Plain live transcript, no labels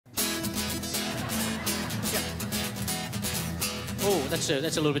Oh, that's a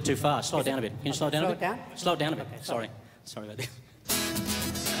little bit too fast. Slow it down a bit. Can you slow it down a bit? Slow it down? Slow it down a bit. Okay, sorry. Sorry about this.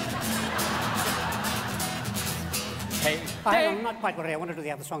 Hey, I'm not quite ready. I want to do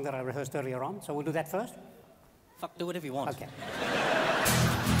the other song that I rehearsed earlier on, so we'll do that first. Fuck, do whatever you want. Okay.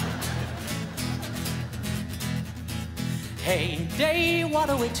 Hey, day, what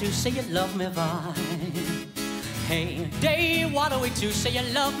a way to say you love me by. Hey, day, what a way to say you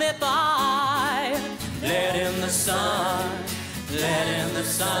love me by. Let in the sun, let in the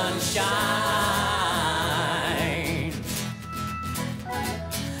sunshine.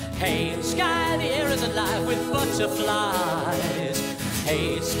 Hey, sky, the air is alive with butterflies.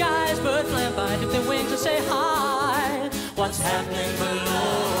 Hey, skies, birds flying by, dip their wings and say hi. What's happening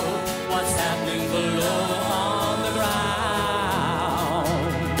below? What's happening below on the ground?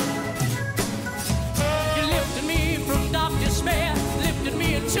 You lifted me from dark despair, lifted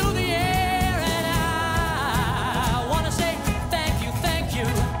me into the air, and I want to say thank you, thank you.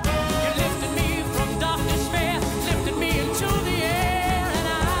 You lifted me from dark despair, lifted me into the air, and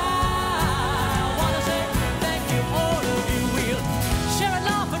I want to say thank you, all of you. We'll share a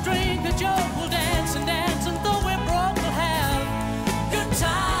laugh, a drink, a joke, we'll dance and dance, and though we're broke, we'll have good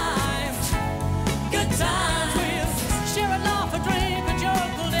times, good times. We'll share a laugh, a drink, a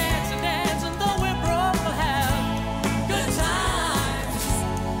joke, we'll dance and dance, and though we're broke, we'll have good times,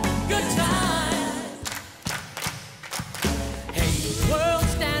 good times. Hey, world,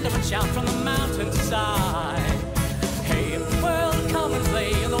 stand up and shout from the mountainside. Hey, world, come and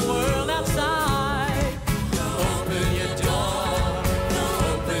play in the world outside. Open your door,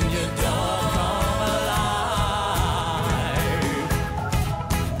 come alive.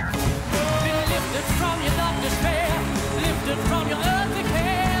 Been lifted from your dark despair, lifted from your earthly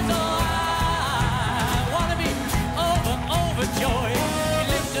cares. Oh, I wanna be overjoyed. Be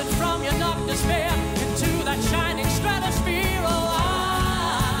lifted from your dark despair into that shining stratosphere. Oh,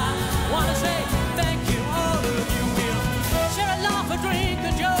 I wanna say thank you, all of you. We'll share a laugh, a drink,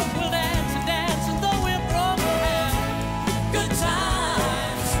 a joke, we'll dance and dance, and though we're broke, we'll have good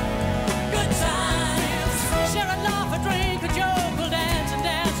times, good times. Share a laugh, a drink, a joke, we'll dance and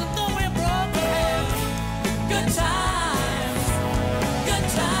dance, and though we're broke, we'll have good times, good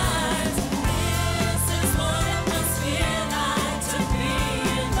times. This is what it must feel like to be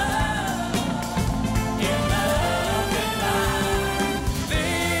in love with life.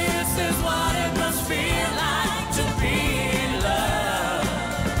 This is what it must feel like to be in love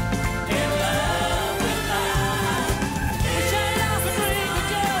with life. We share a laugh, a drink, a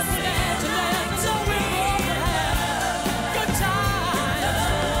joke, we'll dance and dance, and so we're broke, we'll have good times,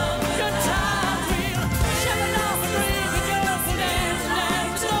 good times. We'll share a laugh, a drink, a joke, we'll dance and dance,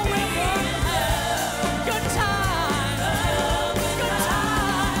 and so we're broke, we'll have good times, good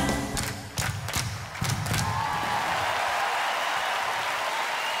times.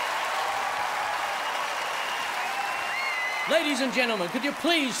 Ladies and gentlemen, could you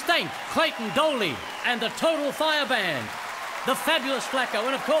please thank Clayton Doley and the Total Fire Band, the fabulous Flacco,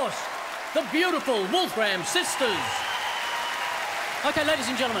 and of course, the beautiful Wolfram Sisters. Okay, ladies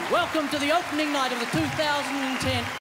and gentlemen, welcome to the opening night of the 2010